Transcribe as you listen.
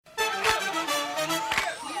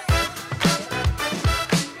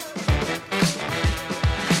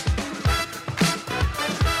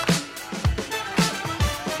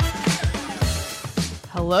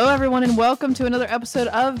Hello, everyone, and welcome to another episode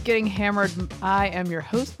of Getting Hammered. I am your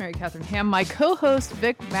host, Mary Catherine Ham. My co-host,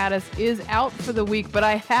 Vic Mattis, is out for the week, but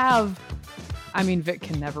Vic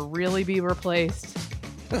can never really be replaced,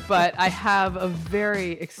 but I have a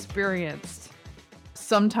very experienced,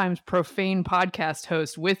 sometimes profane podcast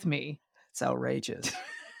host with me. It's outrageous.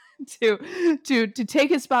 to take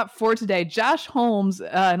his spot for today. Josh Holmes,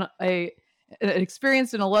 an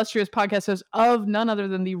experienced and illustrious podcast host of none other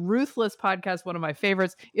than the Ruthless podcast, one of my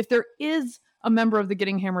favorites. If there is a member of the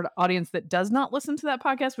Getting Hammered audience that does not listen to that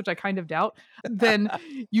podcast, which I kind of doubt, then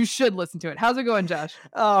you should listen to it. How's it going, Josh?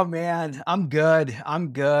 Oh, man, I'm good.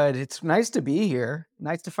 It's nice to be here.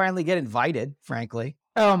 Nice to finally get invited, frankly.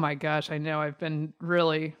 Oh, my gosh. I know. I've been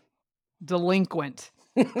really delinquent.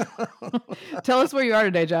 Tell us where you are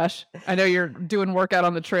today, Josh. I know you're doing workout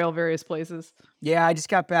on the trail, various places. Yeah, I just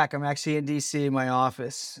got back. I'm actually in DC in my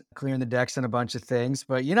office, clearing the decks on a bunch of things.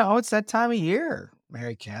 But, it's that time of year,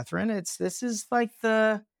 Mary Catherine. This is like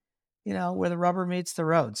where the rubber meets the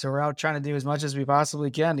road. So we're out trying to do as much as we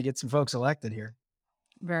possibly can to get some folks elected here.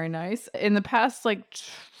 Very nice. In the past,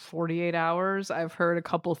 48 hours, I've heard a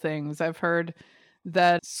couple things. I've heard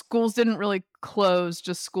that schools didn't really close,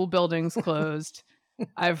 just school buildings closed.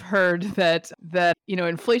 I've heard that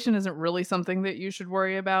inflation isn't really something that you should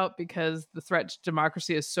worry about because the threat to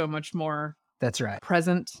democracy is so much more That's right.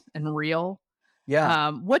 present and real. Yeah.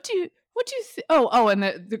 What do you and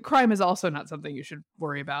the crime is also not something you should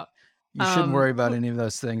worry about. You shouldn't worry about any of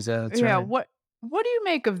those things. That's yeah, right. What do you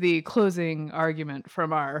make of the closing argument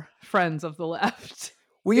from our friends of the left?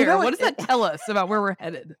 Well, what does that tell us about where we're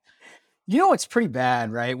headed? It's pretty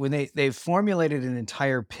bad, right? When they've formulated an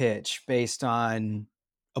entire pitch based on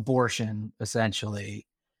abortion, essentially,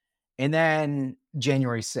 and then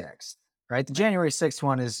January 6th, right? The January 6th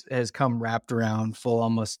one has come wrapped around full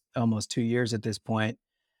almost 2 years at this point.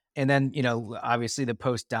 And then, obviously the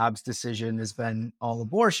post-Dobbs decision has been all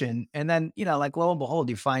abortion. And then, lo and behold,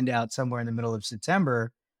 you find out somewhere in the middle of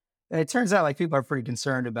September, and it turns out people are pretty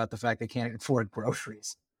concerned about the fact they can't afford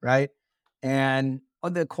groceries, right? And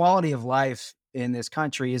the quality of life in this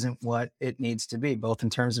country isn't what it needs to be, both in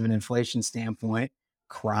terms of an inflation standpoint,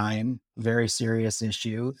 crime, very serious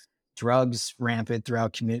issue, drugs rampant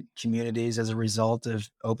throughout communities as a result of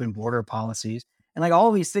open border policies. And all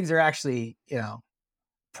of these things are actually,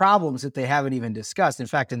 problems that they haven't even discussed. In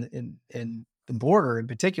fact, in the border in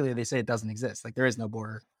particular, they say it doesn't exist. There is no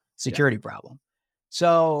border security problem.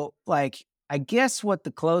 So I guess what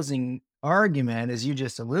the closing argument, as you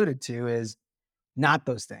just alluded to, is not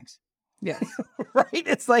those things. Yes. Right.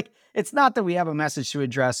 It's not that we have a message to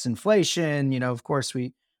address inflation. Of course,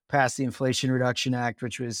 we passed the Inflation Reduction Act,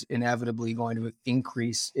 which was inevitably going to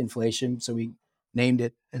increase inflation. So we named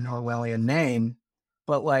it an Orwellian name.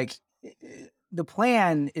 But the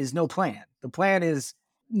plan is no plan. The plan is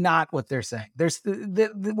not what they're saying.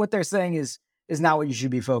 What they're saying is not what you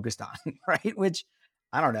should be focused on. Right. Which,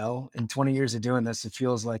 I don't know, in 20 years of doing this, it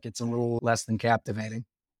feels like it's a little less than captivating.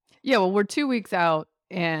 Yeah, well, we're 2 weeks out,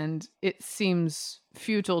 and it seems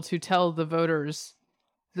futile to tell the voters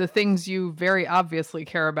the things you very obviously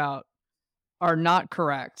care about are not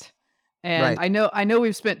correct. And right. I know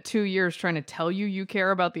we've spent 2 years trying to tell you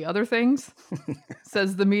care about the other things,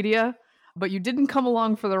 says the media, but you didn't come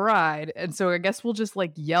along for the ride. And so I guess we'll just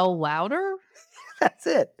yell louder. That's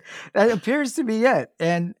it. That appears to be it.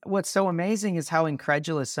 And what's so amazing is how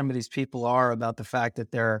incredulous some of these people are about the fact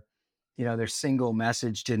that their single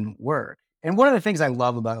message didn't work. And one of the things I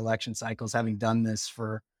love about election cycles, having done this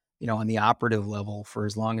for, on the operative level for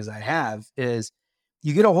as long as I have, is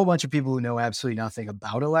you get a whole bunch of people who know absolutely nothing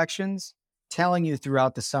about elections telling you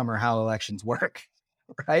throughout the summer how elections work.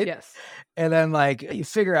 Right? Yes. And then you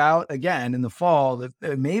figure out again in the fall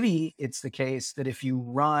that maybe it's the case that if you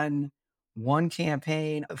run one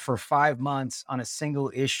campaign for 5 months on a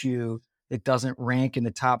single issue that doesn't rank in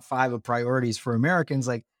the top 5 of priorities for Americans,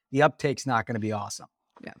 the uptake's not going to be awesome.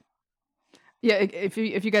 Yeah. Yeah. If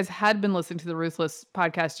you guys had been listening to the Ruthless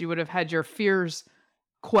podcast, you would have had your fears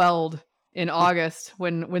quelled in August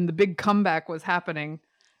when the big comeback was happening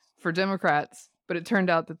for Democrats. But it turned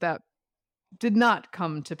out that did not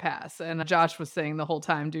come to pass. And Josh was saying the whole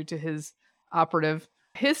time, due to his operative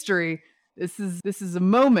history, this is a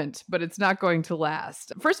moment, but it's not going to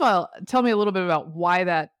last. First of all, tell me a little bit about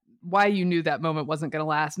why you knew that moment wasn't going to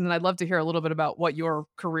last. And then I'd love to hear a little bit about what your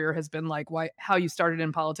career has been like, how you started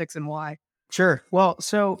in politics and why. Sure. Well,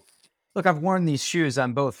 so look, I've worn these shoes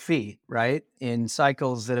on both feet, right? In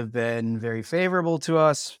cycles that have been very favorable to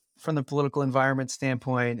us from the political environment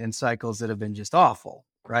standpoint and cycles that have been just awful,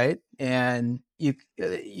 right? And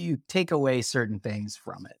you take away certain things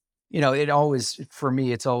from it. It always, for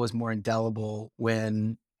me, it's always more indelible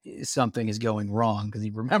when something is going wrong because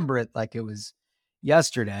you remember it like it was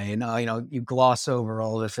yesterday. And, you gloss over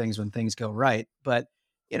all the things when things go right. But,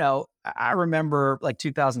 I remember like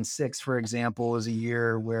 2006, for example, was a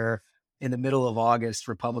year where in the middle of August,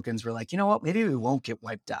 Republicans were like, you know what, maybe we won't get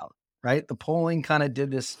wiped out, right? The polling kind of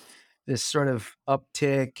did this sort of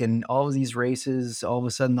uptick, and all of these races, all of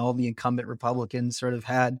a sudden, all the incumbent Republicans sort of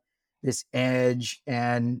had this edge.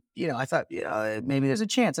 And, I thought, maybe there's a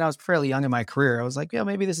chance. And I was fairly young in my career. I was like, yeah,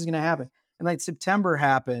 maybe this is going to happen. And like September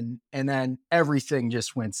happened, and then everything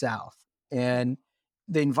just went south. And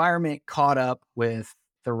the environment caught up with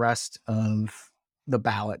the rest of the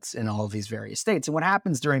ballots in all of these various states. And what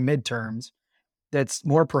happens during midterms that's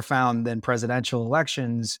more profound than presidential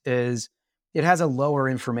elections is it has a lower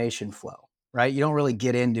information flow, right? You don't really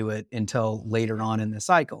get into it until later on in the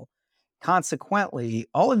cycle. Consequently,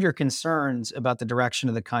 all of your concerns about the direction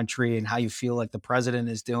of the country and how you feel like the president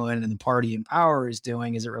is doing and the party in power is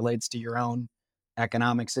doing as it relates to your own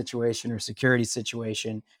economic situation or security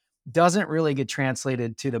situation doesn't really get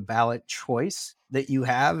translated to the ballot choice that you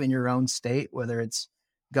have in your own state, whether it's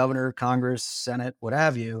governor, Congress, Senate, what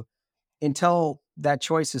have you, until that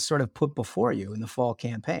choice is sort of put before you in the fall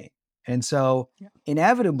campaign. And so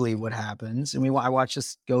inevitably what happens, and I watched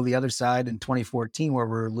this go the other side in 2014, where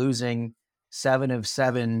we're losing 7 of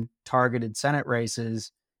 7 targeted Senate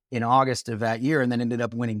races in August of that year, and then ended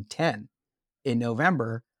up winning 10 in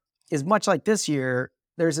November, is much like this year.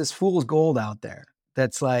 There's this fool's gold out there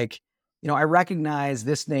that's like, I recognize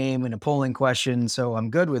this name in a polling question, so I'm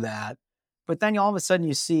good with that. But then all of a sudden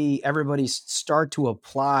you see everybody start to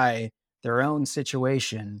apply their own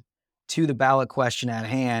situation to the ballot question at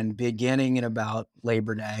hand, beginning in about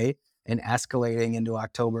Labor Day and escalating into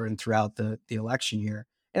October and throughout the election year.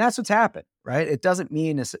 And that's what's happened, right? It doesn't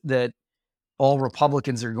mean that all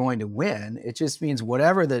Republicans are going to win. It just means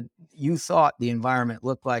whatever that you thought the environment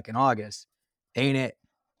looked like in August, ain't it?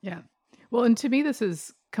 Yeah. Well, and to me, this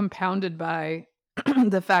is compounded by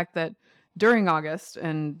the fact that during August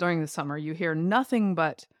and during the summer, you hear nothing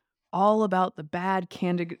but all about the bad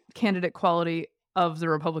candidate quality of the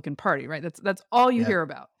Republican Party, right? That's all you hear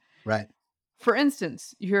about. Right. For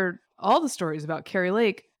instance, you hear all the stories about Kari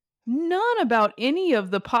Lake, none about any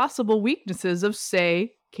of the possible weaknesses of,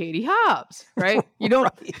 say, Katie Hobbs, right? You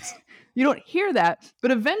don't you don't hear that,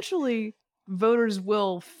 but eventually voters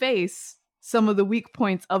will face some of the weak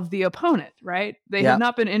points of the opponent, right? They have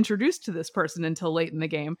not been introduced to this person until late in the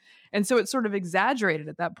game. And so it's sort of exaggerated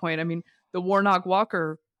at that point. I mean, the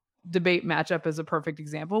Warnock-Walker debate matchup is a perfect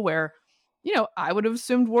example where, I would have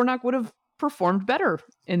assumed Warnock would have performed better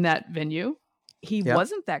in that venue. He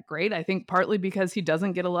wasn't that great, I think partly because he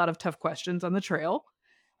doesn't get a lot of tough questions on the trail.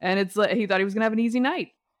 And it's like he thought he was going to have an easy night.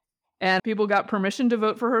 And people got permission to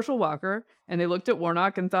vote for Herschel Walker, and they looked at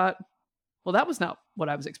Warnock and thought, well, that was not what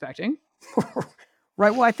I was expecting.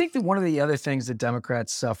 Right. Well, I think that one of the other things that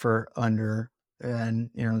Democrats suffer under, and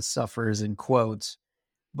suffers in quotes,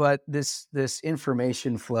 but this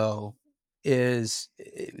information flow is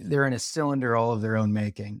they're in a cylinder all of their own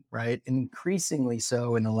making, right? And increasingly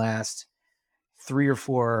so in the last 3 or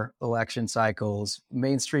 4 election cycles,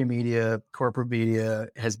 mainstream media, corporate media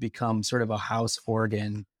has become sort of a house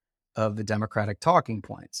organ of the Democratic talking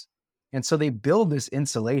points. And so they build this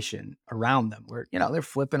insulation around them where, they're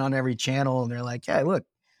flipping on every channel and they're like, yeah, look,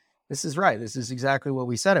 this is right. This is exactly what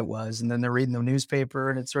we said it was. And then they're reading the newspaper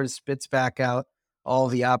and it sort of spits back out all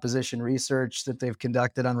the opposition research that they've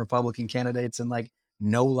conducted on Republican candidates and like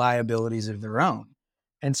no liabilities of their own.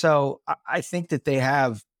 And so I think that they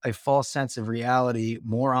have a false sense of reality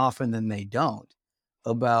more often than they don't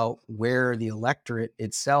about where the electorate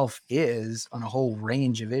itself is on a whole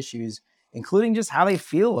range of issues, including just how they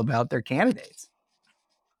feel about their candidates.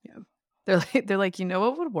 Yeah. They're like, you know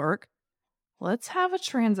what would work? Let's have a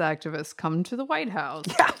trans activist come to the White House.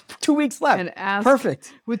 Yeah, 2 weeks left. And ask,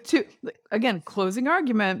 perfect. Again, closing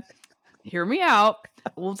argument, hear me out.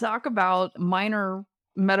 We'll talk about minor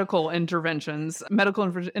medical interventions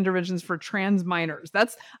for trans minors. I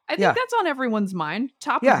think that's on everyone's mind,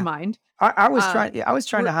 top of mind. I was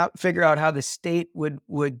trying to figure out how the state would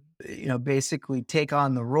basically take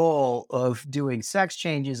on the role of doing sex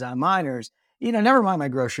changes on minors. Never mind my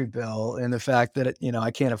grocery bill and the fact that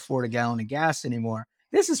I can't afford a gallon of gas anymore.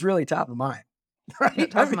 This is really top of mind,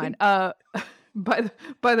 right? Top of mind.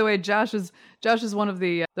 By the way, Josh is one of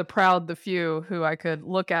the few who I could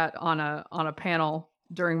look at on a panel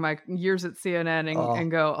during my years at CNN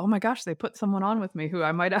and go, oh my gosh, they put someone on with me who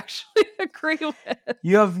I might actually agree with.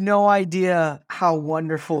 You have no idea how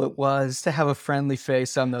wonderful it was to have a friendly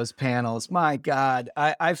face on those panels. My God,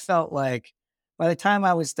 I felt like by the time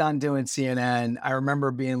I was done doing CNN, I remember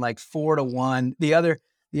being like 4-1. The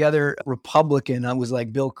the other Republican was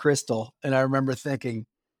like Bill Kristol. And I remember thinking,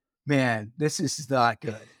 man, this is not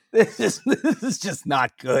good. This is just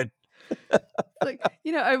not good. Like,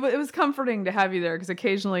 it was comforting to have you there because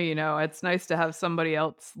occasionally, it's nice to have somebody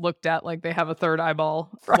else looked at like they have a third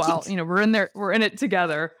eyeball Right. while, we're in it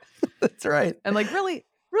together. That's right. And like, really,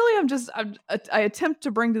 I attempt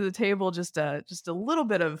to bring to the table just a little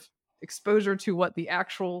bit of exposure to what the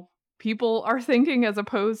actual people are thinking as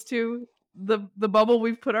opposed to the bubble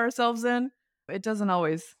we've put ourselves in. It doesn't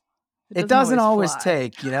always fly.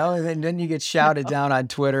 take, and then you get shouted down on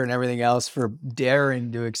Twitter and everything else for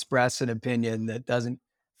daring to express an opinion that doesn't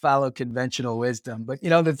follow conventional wisdom. But,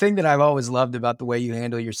 the thing that I've always loved about the way you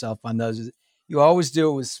handle yourself on those is you always do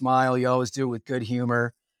it with smile. You always do it with good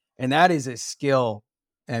humor. And that is a skill,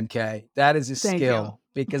 MK. That is a skill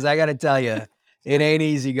because I got to tell you, it ain't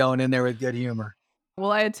easy going in there with good humor.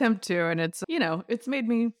 Well, I attempt to, and it's made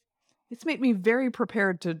me very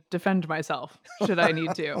prepared to defend myself should I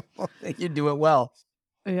need to. You do it well.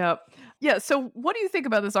 Yeah. Yeah. So what do you think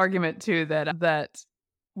about this argument too, that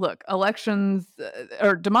look, elections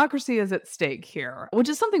or democracy is at stake here, which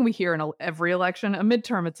is something we hear in every election. A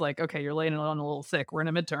midterm, it's like, okay, you're laying it on a little sick. We're in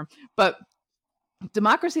a midterm, but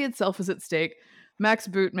democracy itself is at stake. Max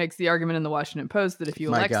Boot makes the argument in the Washington Post that if you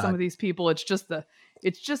elect some of these people, it's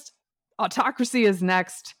just autocracy is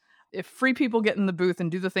next. If free people get in the booth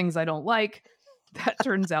and do the things I don't like, that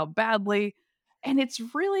turns out badly. And it's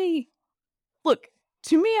really, look,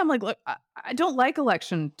 to me, I'm like, look, I don't like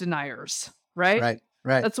election deniers, right?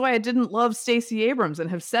 Right. That's why I didn't love Stacey Abrams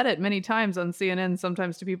and have said it many times on CNN,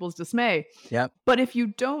 sometimes to people's dismay. Yep. But if you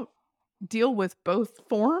don't deal with both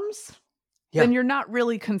forms, then you're not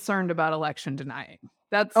really concerned about election denying.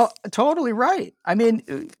 That's totally right. I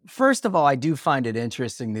mean, first of all, I do find it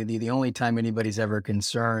interesting that the only time anybody's ever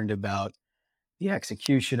concerned about the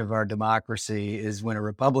execution of our democracy is when a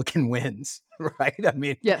Republican wins, right? I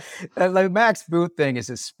mean, yes. The Max Boot thing is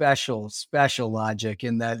a special logic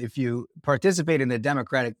in that if you participate in the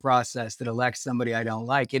democratic process that elects somebody I don't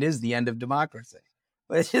like, it is the end of democracy.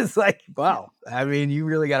 It's just like, wow. I mean, you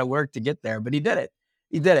really got to work to get there, but he did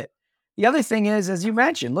it. The other thing is, as you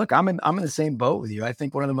mentioned, look, I'm in the same boat with you. I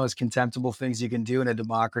think one of the most contemptible things you can do in a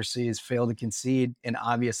democracy is fail to concede an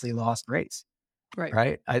obviously lost race.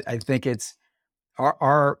 Right. I think it's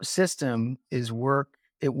our system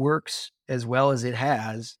it works as well as it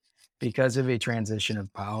has because of a transition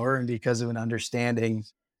of power and because of an understanding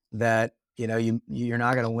that, you're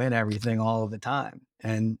not going to win everything all of the time.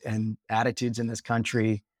 And attitudes in this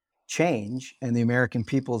country change and the American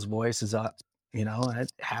people's voice is up. And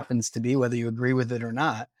it happens to be, whether you agree with it or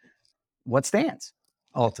not, what stands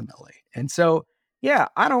ultimately. And so,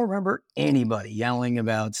 I don't remember anybody yelling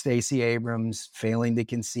about Stacey Abrams failing to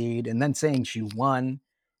concede and then saying she won.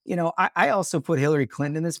 I also put Hillary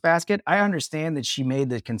Clinton in this basket. I understand that she made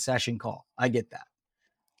the concession call. I get that.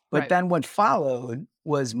 But then what followed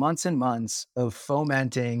was months and months of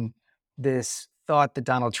fomenting this thought that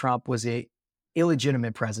Donald Trump was a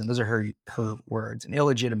illegitimate president. Those are her words, an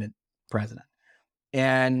illegitimate president.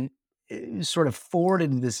 And it sort of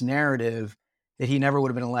forwarded this narrative that he never would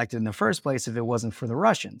have been elected in the first place if it wasn't for the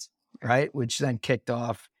Russians, right? Which then kicked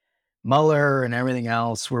off Mueller and everything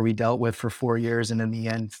else where we dealt with for 4 years. And in the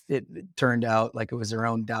end, it turned out like it was their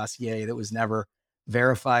own dossier that was never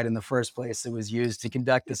verified in the first place. That was used to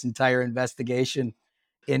conduct this entire investigation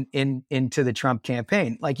into the Trump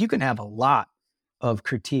campaign. Like you can have a lot of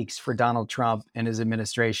critiques for Donald Trump and his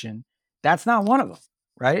administration. That's not one of them.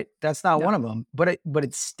 Right? That's not one of them, but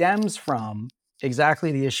it stems from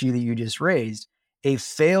exactly the issue that you just raised, a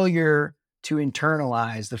failure to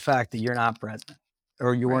internalize the fact that you're not president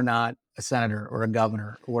or you're not a senator or a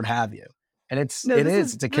governor or what have you. And it's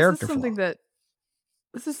a character flaw.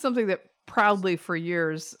 This is something that proudly for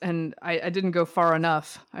years, and I didn't go far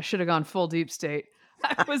enough. I should have gone full deep state.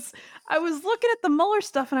 I was looking at the Mueller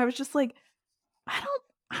stuff and I was just like, I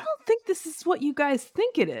don't think this is what you guys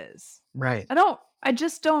think it is. Right. I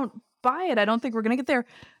just don't buy it. I don't think we're going to get there.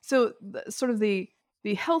 So sort of the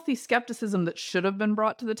healthy skepticism that should have been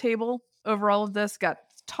brought to the table over all of this got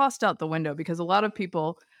tossed out the window because a lot of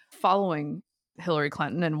people following Hillary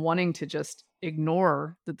Clinton and wanting to just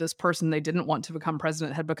ignore that this person they didn't want to become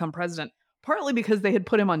president had become president, partly because they had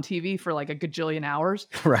put him on TV for like a gajillion hours.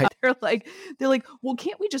 Right. They're like, well,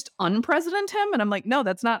 can't we just unpresident him? And I'm like, no,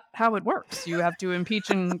 that's not how it works. You have to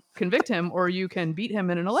impeach and convict him or you can beat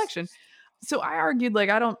him in an election. So I argued, like,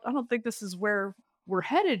 I don't think this is where we're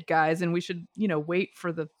headed, guys, and we should, wait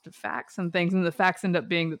for the facts and things. And the facts end up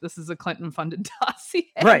being that this is a Clinton-funded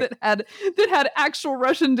dossier that had actual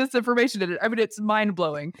Russian disinformation in it. I mean, it's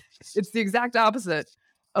mind-blowing. It's the exact opposite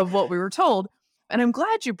of what we were told. And I'm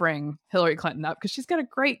glad you bring Hillary Clinton up because she's got a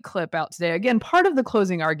great clip out today. Again, part of the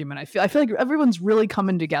closing argument, I feel like everyone's really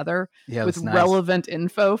coming together Yeah, with it's nice. relevant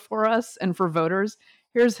info for us and for voters.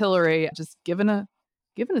 Here's Hillary just giving a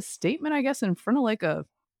statement, I guess, in front of like a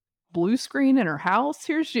blue screen in her house.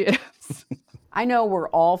 Here she is. I know we're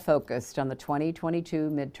all focused on the 2022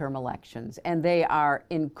 midterm elections, and they are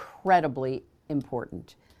incredibly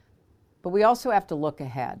important. But we also have to look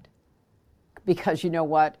ahead, because you know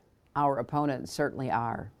what? Our opponents certainly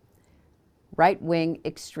are. Right-wing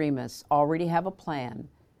extremists already have a plan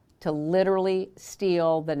to literally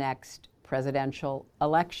steal the next presidential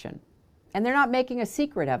election. And they're not making a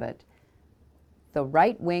secret of it. The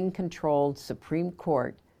right-wing controlled Supreme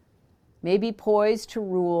Court may be poised to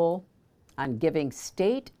rule on giving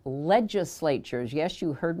state legislatures, yes,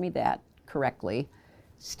 you heard me that correctly,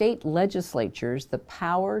 state legislatures the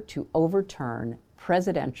power to overturn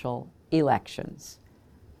presidential elections.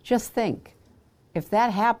 Just think, if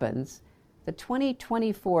that happens, the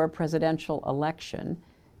 2024 presidential election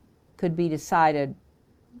could be decided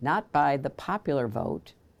not by the popular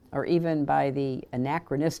vote or even by the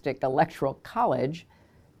anachronistic Electoral College,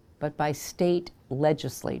 but by state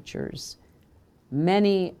legislatures,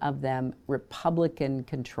 many of them Republican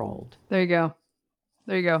controlled. There you go.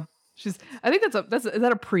 I think is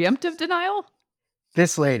that a preemptive denial?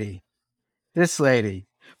 This lady.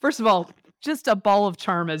 First of all, just a ball of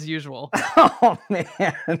charm as usual. Oh,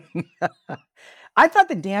 man. I thought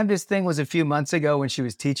the damnedest thing was a few months ago when she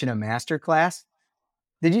was teaching a master class.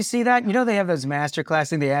 Did you see that? You know, they have those master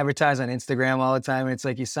classes they advertise on Instagram all the time. And it's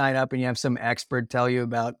like you sign up and you have some expert tell you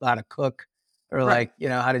about how to cook or like, you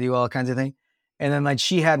know, how to do all kinds of things. And then like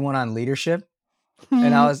she had one on leadership.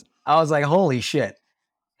 And I was like, holy shit.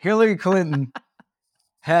 Hillary Clinton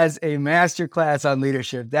has a master class on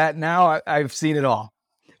leadership. That now I've seen it all.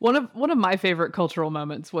 One of my favorite cultural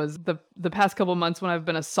moments was the past couple months when I've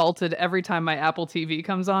been assaulted every time my Apple TV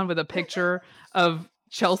comes on with a picture of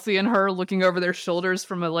Chelsea and her looking over their shoulders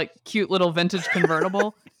from a like cute little vintage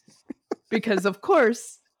convertible. Because of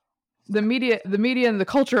course, the media and the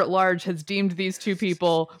culture at large has deemed these two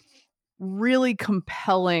people really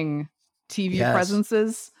compelling TV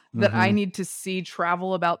presences that I need to see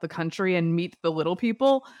travel about the country and meet the little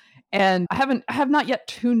people. And I have not yet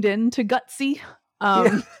tuned in to Gutsy.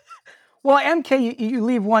 Well, MK, you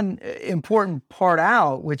leave one important part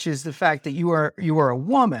out, which is the fact that you are a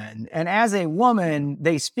woman, and as a woman,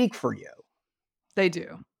 they speak for you. They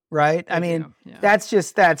do, right? I mean, that's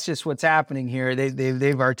just what's happening here.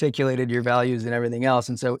 They've articulated your values and everything else,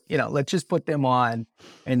 and so let's just put them on,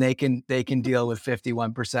 and they can deal with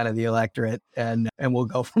 51% of the electorate, and we'll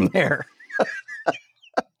go from there.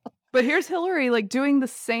 But here's Hillary, like doing the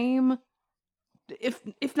same,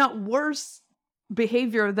 if not worse,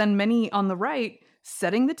 behavior than many on the right,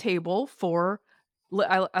 setting the table for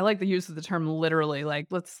I like the use of the term literally, like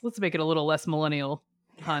let's make it a little less millennial,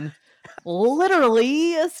 hun.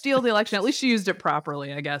 Literally steal the election. At least she used it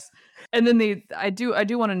properly, I guess. And then I do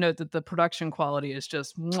want to note that the production quality is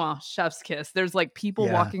just mwah, chef's kiss. There's like people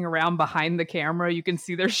walking around behind the camera. You can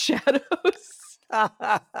see their shadows.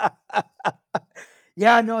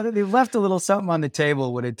 Yeah, no, they left a little something on the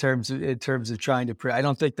table in terms of trying to. I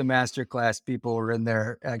don't think the masterclass people were in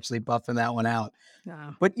there actually buffing that one out.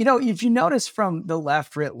 No. But if you notice from the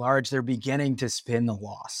left writ large, they're beginning to spin the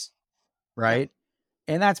loss, right?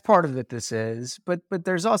 Yeah. And that's part of what this is. But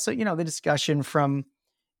there's also the discussion from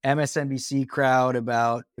MSNBC crowd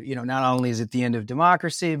about not only is it the end of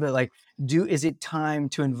democracy, but like is it time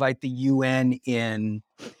to invite the UN in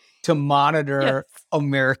to monitor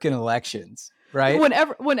American elections? Right.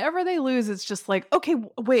 Whenever they lose, it's just like, okay,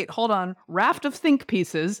 wait, hold on. Raft of think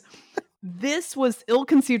pieces. This was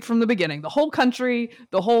ill-conceived from the beginning. The whole country,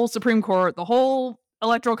 the whole Supreme Court, the whole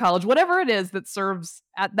Electoral College, whatever it is that serves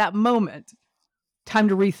at that moment, time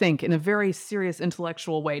to rethink in a very serious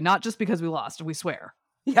intellectual way, not just because we lost, we swear.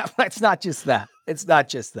 Yeah, it's not just that.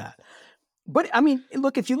 But I mean,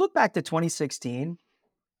 look, if you look back to 2016,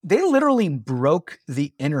 they literally broke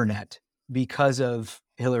the internet because of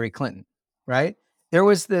Hillary Clinton. Right. There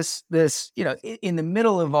was this, in the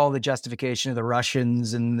middle of all the justification of the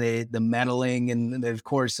Russians and the meddling and they, of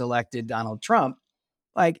course, elected Donald Trump.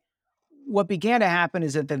 Like what began to happen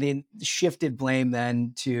is that they shifted blame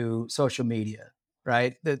then to social media.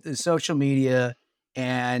 Right. The social media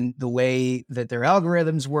and the way that their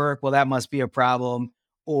algorithms work. Well, that must be a problem.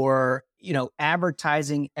 Or,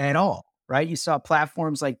 advertising at all. Right. You saw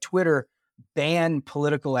platforms like Twitter ban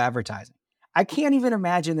political advertising. I can't even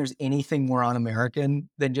imagine there's anything more un-American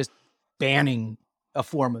than just banning a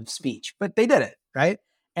form of speech, but they did it, right?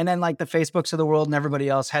 And then like the Facebooks of the world and everybody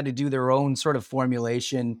else had to do their own sort of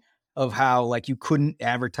formulation of how like you couldn't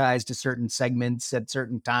advertise to certain segments at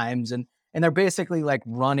certain times. And they're basically like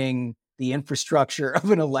running the infrastructure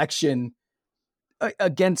of an election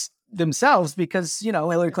against themselves because,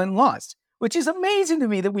 Hillary Clinton lost, which is amazing to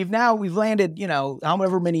me that we've landed,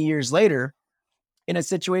 however many years later in a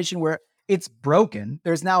situation where it's broken.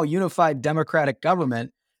 There's now a unified Democratic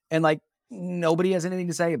government and like nobody has anything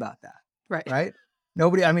to say about that. Right. Right.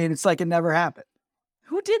 Nobody. I mean, it's like it never happened.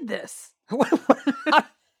 Who did this?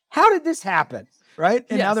 How did this happen? Right.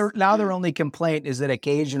 And Yes. now their only complaint is that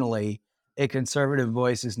occasionally a conservative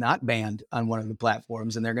voice is not banned on one of the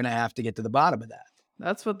platforms, and they're going to have to get to the bottom of that.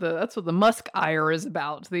 That's what the Musk ire is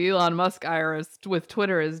about. The Elon Musk ire with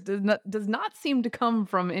Twitter does not seem to come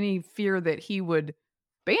from any fear that he would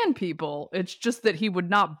ban people. It's just that he would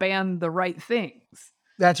not ban the right things.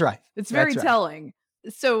 That's right. It's very That's right. telling.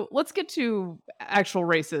 So let's get to actual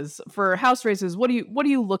races. For House races, what are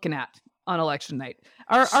you looking at on election night?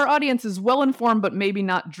 Our audience is well informed, but maybe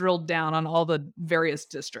not drilled down on all the various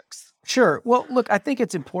districts. Sure. Well, look, I think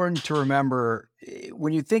it's important to remember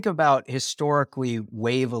when you think about historically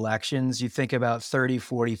wave elections, you think about 30,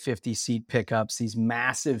 40, 50 seat pickups, these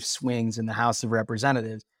massive swings in the House of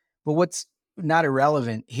Representatives. But what's not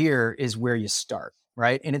irrelevant here is where you start,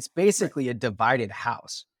 right? And it's basically a divided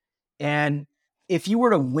House. And if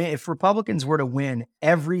Republicans were to win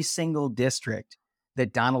every single district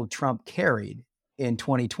that Donald Trump carried in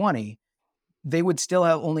 2020, they would still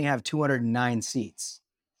only have 209 seats.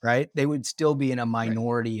 Right? They would still be in a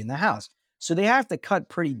minority in the House. So they have to cut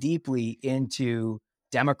pretty deeply into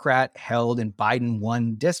Democrat held and Biden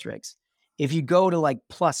won districts. If you go to like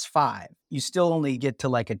 +5, you still only get to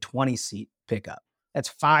like a 20 seat pickup. That's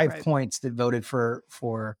 5 points that voted for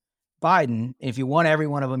Biden. If you won every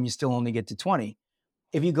one of them, you still only get to 20.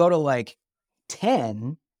 If you go to like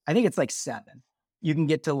 10, I think it's like 7, you can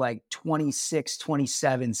get to like 26,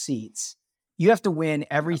 27 seats. You have to win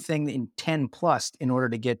everything in 10 plus in order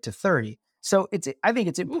to get to 30. So I think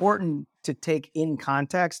it's important to take in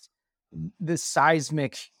context the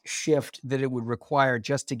seismic shift that it would require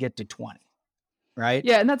just to get to 20, right?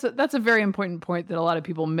 Yeah, and that's a very important point that a lot of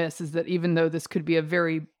people miss, is that even though this could be a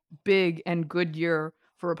very big and good year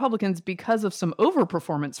for Republicans because of some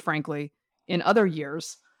overperformance, frankly, in other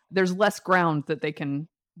years, there's less ground that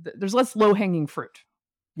there's less low-hanging fruit.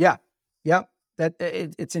 Yeah. Yep.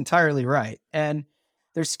 It's entirely right. And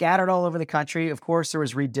they're scattered all over the country. Of course, there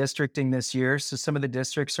was redistricting this year. So some of the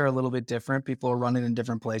districts are a little bit different. People are running in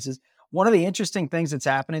different places. One of the interesting things that's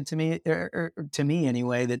happening to me, or to me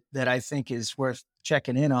anyway, that I think is worth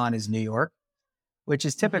checking in on is New York, which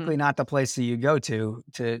is typically not the place that you go to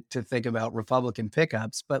think about Republican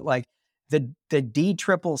pickups. But like the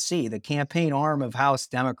DCCC, the campaign arm of House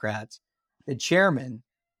Democrats, the chairman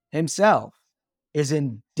himself is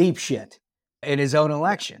in deep shit in his own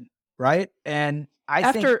election, right? And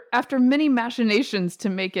after many machinations to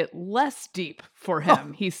make it less deep for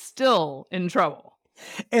him, he's still in trouble.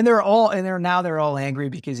 And they're all angry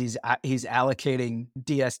because he's allocating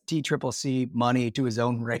DCCC money to his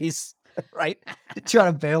own race, right? To try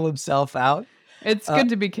to bail himself out. It's good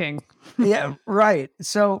to be king. Yeah, right.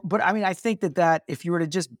 So, but I mean, I think that if you were to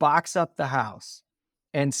just box up the House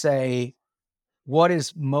and say, what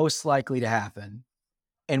is most likely to happen?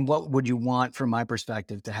 And what would you want, from my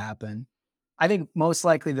perspective, to happen? I think most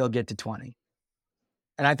likely they'll get to 20.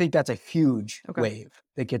 And I think that's a huge wave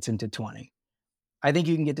that gets into 20. I think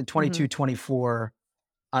you can get to 22, 24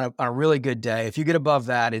 on a really good day. If you get above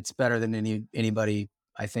that, it's better than anybody,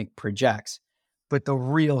 I think, projects. But the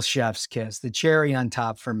real chef's kiss, the cherry on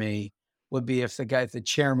top for me, would be if the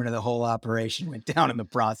chairman of the whole operation went down in the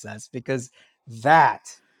process, because that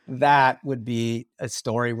would be a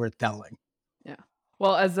story worth telling. Yeah.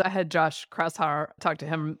 Well, as I had Josh Kraushauer talk to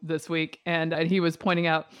him this week, and he was pointing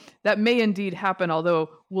out that may indeed happen, although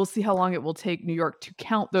we'll see how long it will take New York to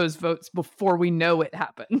count those votes before we know it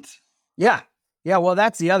happened. Yeah. Yeah. Well,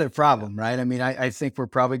 that's the other problem, right? I mean, I think we're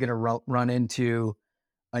probably going to run into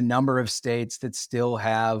a number of states that still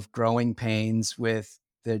have growing pains with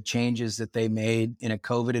the changes that they made in a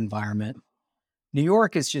COVID environment. New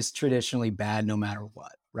York is just traditionally bad no matter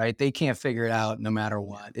what. Right? They can't figure it out no matter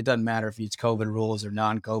what. It doesn't matter if it's COVID rules or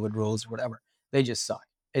non-COVID rules or whatever. They just suck.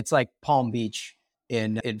 It's like Palm Beach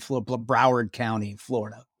in Broward County,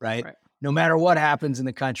 Florida, right? No matter what happens in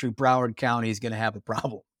the country, Broward County is going to have a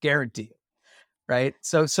problem, guarantee it, right?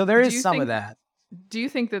 So there is some of that. Do you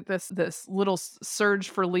think that this little surge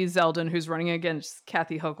for Lee Zeldin, who's running against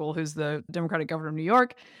Kathy Hochul, who's the Democratic governor of New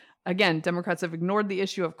York, again, Democrats have ignored the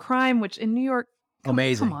issue of crime, which in New York,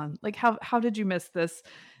 amazing. Come on. Like, how did you miss this?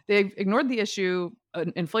 They ignored the issue.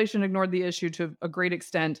 Inflation ignored the issue to a great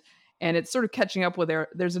extent. and it's sort of catching up with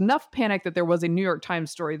there's enough panic that there was a New York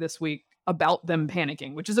Times story this week about them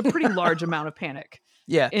panicking, which is a pretty large amount of panic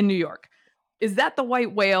in New York. Is that the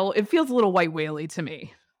white whale? It feels a little white whaley to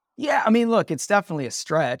me. Yeah, I mean, look, it's definitely a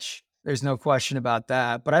stretch. There's no question about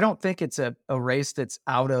that. But I don't think it's a race that's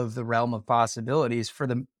out of the realm of possibilities for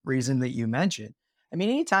the reason that you mentioned. I mean,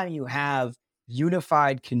 anytime you have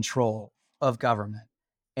unified control of government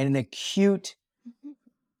and an acute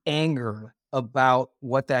anger about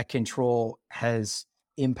what that control has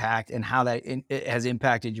impacted and how it has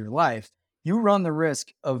impacted your life, you run the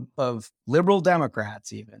risk of liberal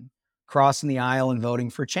Democrats even crossing the aisle and voting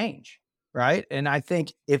for change, right? And I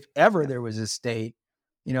think if ever there was a state,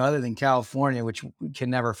 other than California, which can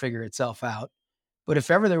never figure itself out, but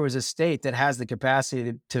if ever there was a state that has the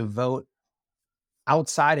capacity to vote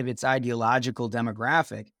outside of its ideological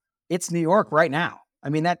demographic, it's New York right now. I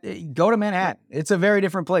mean, go to Manhattan. It's a very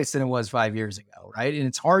different place than it was 5 years ago, right? And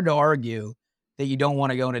it's hard to argue that you don't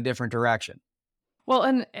want to go in a different direction. Well,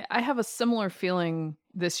 and I have a similar feeling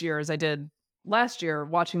this year as I did last year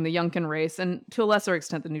watching the Youngkin race, and to a lesser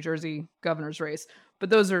extent the New Jersey governor's race. But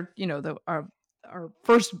those are, our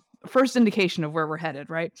first indication of where we're headed,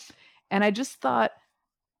 right? And I just thought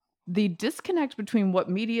the disconnect between what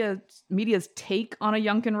media's take on a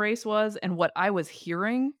Youngkin race was and what I was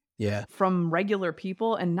hearing from regular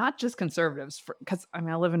people, and not just conservatives, because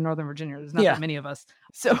I live in Northern Virginia. There's not that many of us.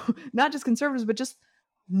 So not just conservatives, but just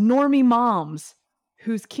normie moms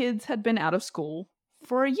whose kids had been out of school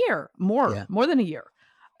for a year, more than a year.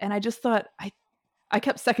 And I just thought, I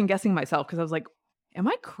kept second guessing myself because I was like, am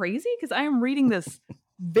I crazy? Because I am reading this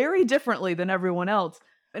very differently than everyone else.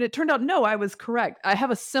 And it turned out, no, I was correct. I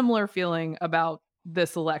have a similar feeling about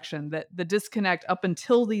this election, that the disconnect up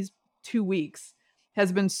until these 2 weeks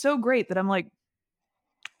has been so great that I'm like,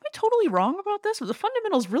 am I totally wrong about this? Or the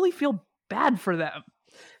fundamentals really feel bad for them?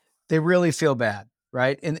 They really feel bad,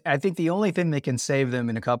 right? And I think the only thing that can save them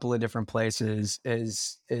in a couple of different places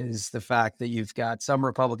is the fact that you've got some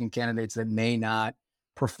Republican candidates that may not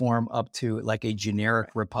perform up to like a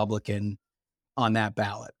generic Republican on that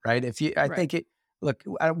ballot, right? Look,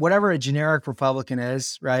 whatever a generic Republican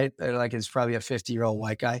is, right? Like it's probably a 50-year-old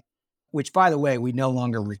white guy, which by the way, we no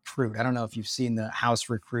longer recruit. I don't know if you've seen the House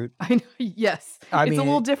recruit. I know. Yes. It's a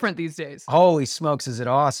little different these days. Holy smokes, is it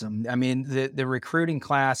awesome. I mean, the recruiting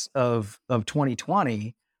class of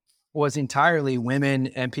 2020 was entirely women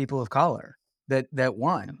and people of color that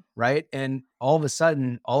won, right? And all of a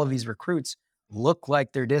sudden, all of these recruits look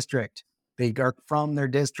like their district. They are from their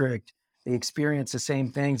district. They experience the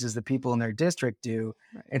same things as the people in their district do.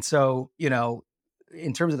 Right. And so,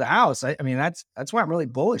 in terms of the House, I mean, that's why I'm really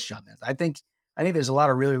bullish on this. I think there's a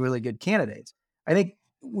lot of really, really good candidates. I think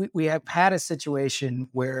we have had a situation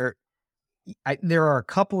where there are a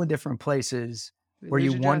couple of different places where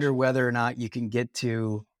you wonder whether or not you can get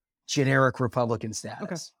to generic Republican status.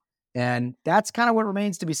 Okay. And that's kind of what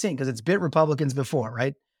remains to be seen, because it's bit Republicans before,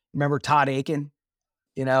 right? Remember Todd Aiken?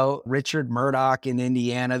 Richard Murdoch in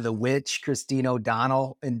Indiana, the witch, Christine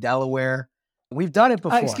O'Donnell in Delaware. We've done it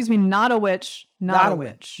before. Excuse me, not a witch. Not a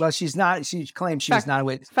witch. Well, she's not. She claims she's not a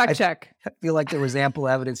witch. Fact check. I feel like there was ample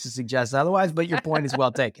evidence to suggest otherwise, but your point is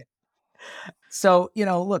well taken. So,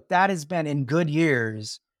 look, that has been in good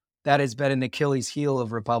years. That has been an Achilles heel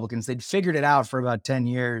of Republicans. They'd figured it out for about 10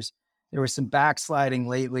 years. There was some backsliding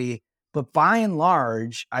lately. But by and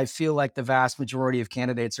large, I feel like the vast majority of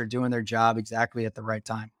candidates are doing their job exactly at the right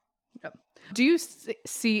time. Yep. Do you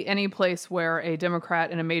see any place where a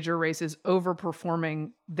Democrat in a major race is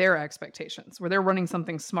overperforming their expectations, where they're running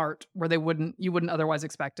something smart, where you wouldn't otherwise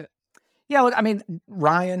expect it? Yeah, look, I mean,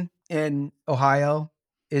 Ryan in Ohio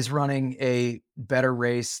is running a better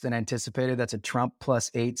race than anticipated. That's a Trump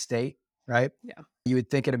 +8 state, right? Yeah. You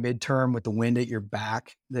would think at a midterm with the wind at your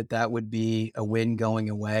back that would be a win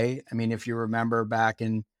going away. I mean, if you remember back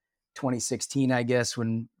in 2016, I guess,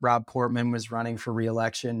 when Rob Portman was running for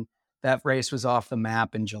re-election, that race was off the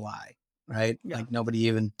map in July, right? Yeah. Like nobody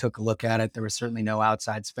even took a look at it. There was certainly no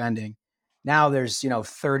outside spending. Now there's,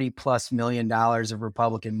 $30+ million of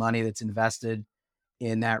Republican money that's invested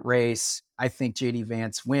in that race. I think JD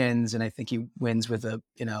Vance wins, and I think he wins with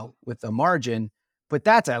a margin, but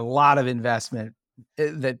that's a lot of investment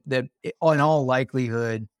that in all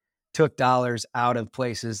likelihood took dollars out of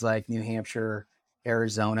places like New Hampshire,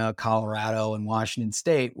 Arizona, Colorado, and Washington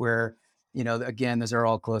State, where, again, those are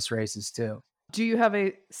all close races too. Do you have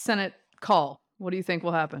a Senate call? What do you think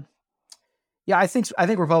will happen? Yeah, I think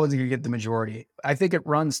Republicans are going to get the majority. I think it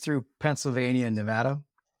runs through Pennsylvania and Nevada.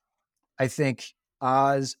 I think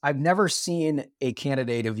I've never seen a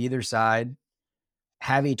candidate of either side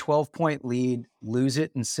have a 12-point lead, lose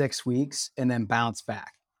it in 6 weeks, and then bounce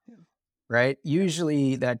back. Yeah. right?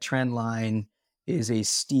 Usually that trend line is a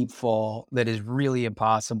steep fall that is really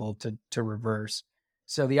impossible to reverse.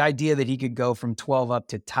 So the idea that he could go from 12 up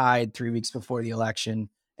to tied 3 weeks before the election,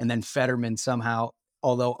 and then Fetterman somehow,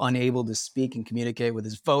 although unable to speak and communicate with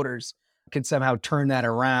his voters, could somehow turn that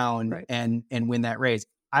around Right. and win that race.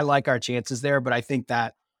 I like our chances there, but I think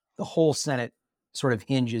that the whole Senate sort of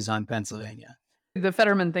hinges on Pennsylvania. The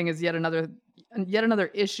Fetterman thing is yet another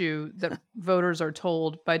issue that voters are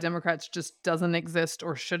told by Democrats just doesn't exist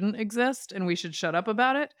or shouldn't exist, and we should shut up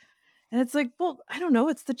about it. And it's like, well, I don't know.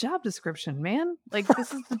 It's the job description, man. Like,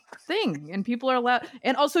 this is the thing. And people are allowed.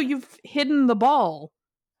 And also, you've hidden the ball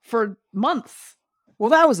for months. Well,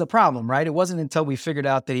 that was the problem, right? It wasn't until we figured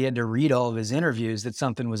out that he had to read all of his interviews that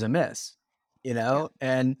something was amiss, you know?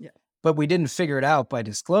 Yeah. But we didn't figure it out by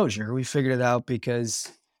disclosure. We figured it out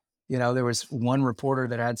because, you know, there was one reporter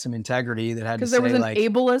that had some integrity that had to say, there was an like,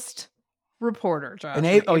 ableist reporter, Josh.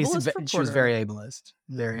 She was very ableist.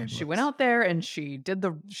 Very ableist. She went out there and she did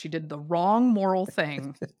the wrong moral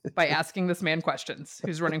thing by asking this man questions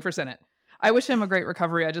who's running for Senate. I wish him a great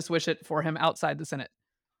recovery. I just wish it for him outside the Senate.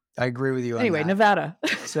 I agree with you on Anyway, that. Nevada.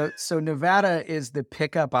 So Nevada is the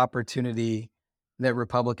pickup opportunity that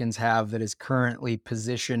Republicans have that is currently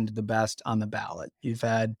positioned the best on the ballot. You've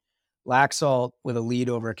had Laxalt with a lead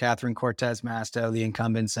over Catherine Cortez Masto, the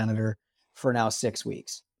incumbent senator, for now 6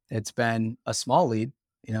 weeks. It's been a small lead,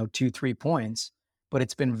 2-3 points, but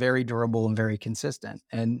it's been very durable and very consistent.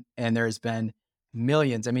 And there's been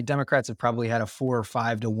millions. I mean, Democrats have probably had a 4 or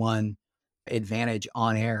 5 to 1 advantage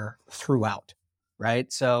on air throughout,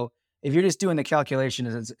 right? So if you're just doing the calculation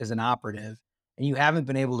as an operative and you haven't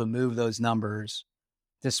been able to move those numbers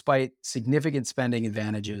despite significant spending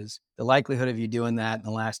advantages, the likelihood of you doing that in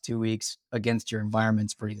the last 2 weeks against your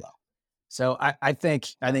environment's pretty low. So I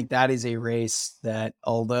think that is a race that,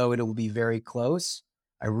 although it will be very close,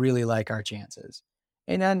 I really like our chances.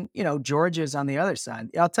 And then, Georgia's on the other side.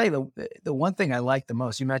 I'll tell you the one thing I like the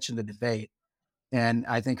most, you mentioned the debate, and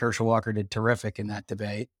I think Herschel Walker did terrific in that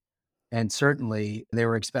debate. And certainly they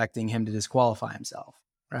were expecting him to disqualify himself,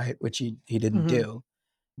 right? Which he didn't do.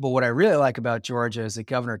 But what I really like about Georgia is that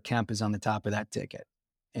Governor Kemp is on the top of that ticket.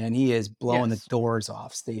 And he is blowing the doors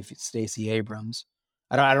off Stacey Abrams.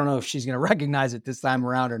 I don't know if she's going to recognize it this time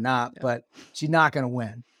around or not, but she's not going to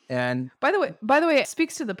win. And by the way, it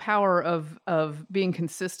speaks to the power of being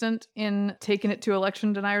consistent in taking it to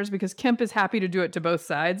election deniers, because Kemp is happy to do it to both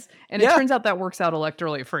sides. And it turns out that works out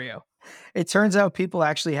electorally for you. It turns out people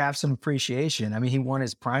actually have some appreciation. I mean, he won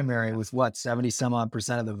his primary with 70 some odd %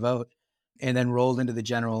 of the vote, and then rolled into the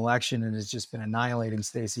general election and has just been annihilating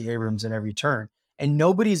Stacey Abrams at every turn. And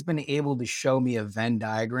nobody's been able to show me a Venn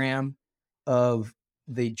diagram of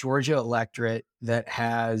the Georgia electorate that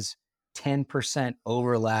has 10%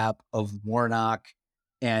 overlap of Warnock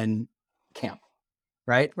and Kemp,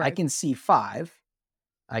 right? I can see 5,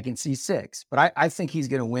 I can see 6, but I think he's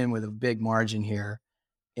going to win with a big margin here.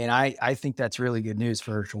 And I think that's really good news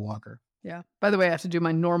for Herschel Walker. Yeah. By the way, I have to do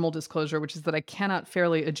my normal disclosure, which is that I cannot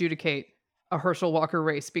fairly adjudicate a Herschel Walker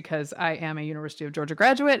race because I am a University of Georgia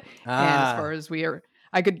graduate. And as far as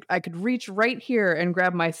I could reach right here and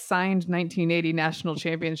grab my signed 1980 National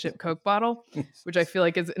Championship Coke bottle, which I feel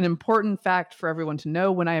like is an important fact for everyone to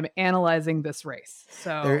know when I am analyzing this race.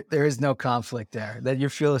 So there is no conflict there. That you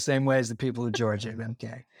feel the same way as the people of Georgia.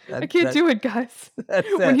 Okay, I can't do it, guys.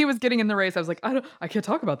 When he was getting in the race, I was like, I can't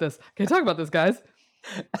talk about this. Can't talk about this, guys.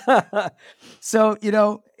 So,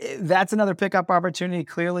 that's another pickup opportunity.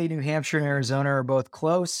 Clearly, New Hampshire and Arizona are both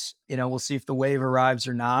close. We'll see if the wave arrives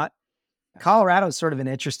or not. Colorado is sort of an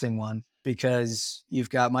interesting one because you've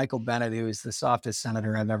got Michael Bennet, who is the softest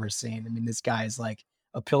senator I've ever seen. I mean, this guy is like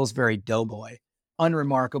a Pillsbury doughboy,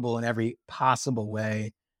 unremarkable in every possible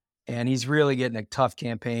way. And he's really getting a tough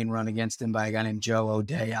campaign run against him by a guy named Joe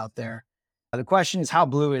O'Dea out there. The question is, how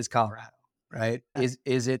blue is Colorado, right? Is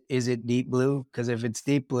it deep blue? Because if it's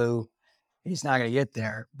deep blue, he's not going to get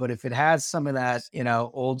there. But if it has some of that,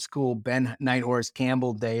 old school Ben Nighthorse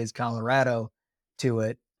Campbell days Colorado to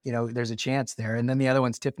it, there's a chance there. And then the other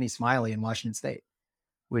one's Tiffany Smiley in Washington State,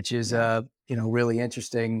 which is a, really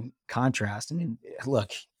interesting contrast. I mean, look,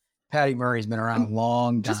 Patty Murray's been around a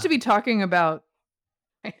long time. Just to be talking about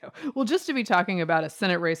a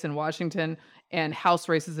Senate race in Washington and House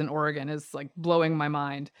races in Oregon is like blowing my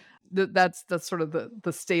mind. That's sort of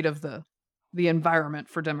the state of the environment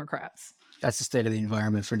for Democrats. That's the state of the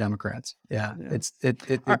environment for Democrats. Yeah. It's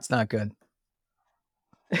not good.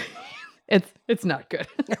 It's not good.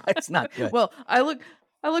 It's not good. Well, I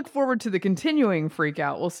look forward to the continuing freak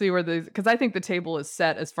out. We'll see because I think the table is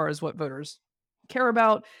set as far as what voters care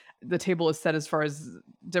about. The table is set as far as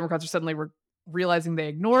Democrats are suddenly realizing they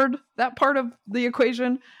ignored that part of the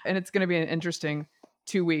equation. And it's going to be an interesting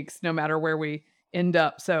 2 weeks, no matter where we end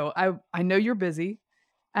up. So I know you're busy.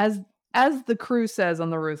 As the crew says on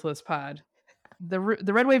the Ruthless Pod, the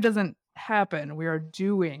red wave doesn't happen. We are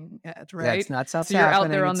doing it, right? Yeah, it's not something So you're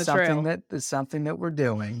happening. out there on It's the trail. It's something that we're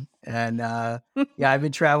doing. And yeah, I've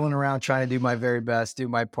been traveling around trying to do my very best, do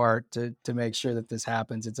my part to make sure that this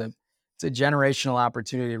happens. It's a generational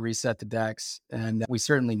opportunity to reset the decks, and we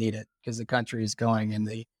certainly need it because the country is going in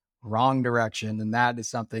the wrong direction. And that is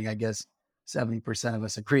something I guess 70% of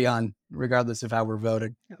us agree on, regardless of how we're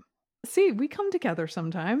voted. See, we come together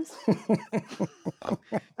sometimes.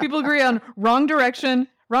 People agree on wrong direction,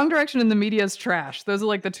 and the media's trash. Those are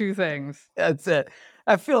like the two things. That's it.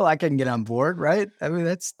 I feel I can get on board, right? I mean,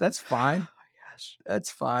 that's fine. That's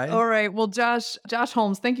fine. All right. Well, Josh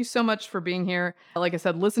Holmes, thank you so much for being here. Like I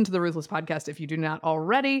said, listen to the Ruthless Podcast if you do not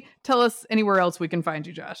already. Tell us anywhere else we can find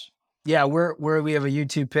you, Josh. Yeah, we have a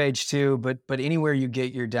YouTube page too, but anywhere you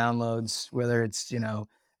get your downloads, whether it's,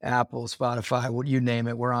 Apple, Spotify, what you name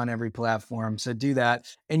it, we're on every platform. So do that.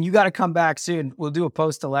 And you got to come back soon. We'll do a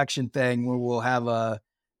post-election thing where we'll have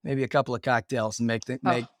maybe a couple of cocktails and make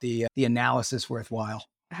the analysis worthwhile.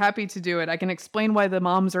 Happy to do it. I can explain why the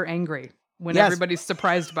moms are angry when Yes. everybody's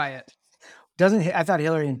surprised by it. I thought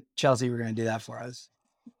Hillary and Chelsea were going to do that for us.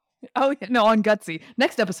 Oh, yeah, no, on Gutsy.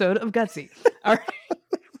 Next episode of Gutsy. All right.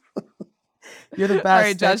 You're the best. All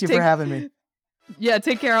right, Josh, Thank you for having me. Yeah,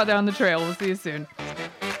 take care out there on the trail. We'll see you soon.